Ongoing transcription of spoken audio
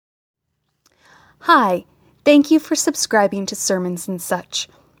Hi, thank you for subscribing to Sermons and Such,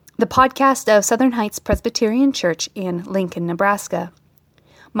 the podcast of Southern Heights Presbyterian Church in Lincoln, Nebraska.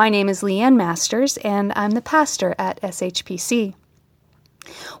 My name is Leanne Masters, and I'm the pastor at SHPC.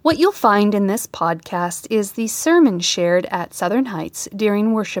 What you'll find in this podcast is the sermon shared at Southern Heights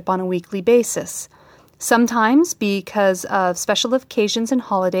during worship on a weekly basis. Sometimes, because of special occasions and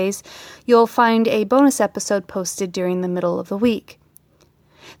holidays, you'll find a bonus episode posted during the middle of the week.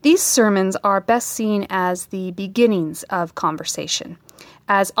 These sermons are best seen as the beginnings of conversation,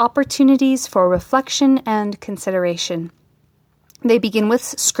 as opportunities for reflection and consideration. They begin with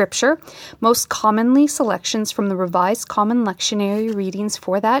Scripture, most commonly selections from the Revised Common Lectionary readings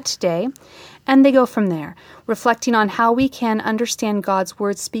for that day, and they go from there, reflecting on how we can understand God's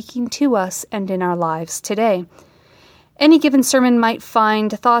Word speaking to us and in our lives today. Any given sermon might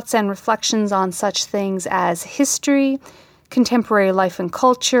find thoughts and reflections on such things as history, contemporary life and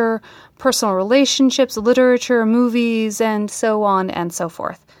culture, personal relationships, literature, movies, and so on and so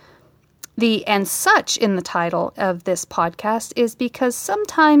forth. The "and such" in the title of this podcast is because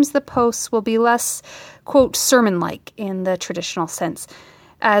sometimes the posts will be less, quote, sermon-like in the traditional sense,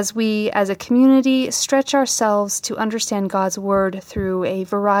 as we as a community stretch ourselves to understand God's Word through a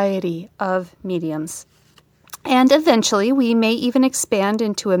variety of mediums. And eventually we may even expand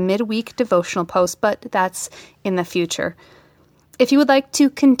into a midweek devotional post, but that's in the future. If you would like to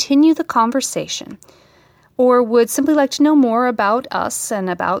continue the conversation, or would simply like to know more about us and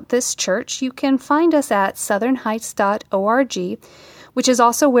about this church, you can find us at southernheights.org, which is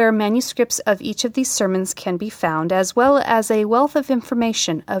also where manuscripts of each of these sermons can be found, as well as a wealth of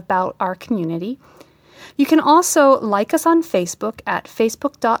information about our community. You can also like us on Facebook at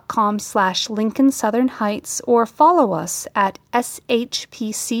facebook.com/Lincoln Southern Heights, or follow us at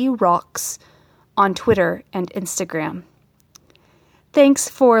SHPC Rocks on Twitter and Instagram. Thanks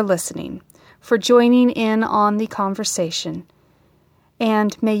for listening, for joining in on the conversation,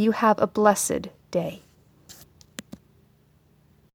 and may you have a blessed day.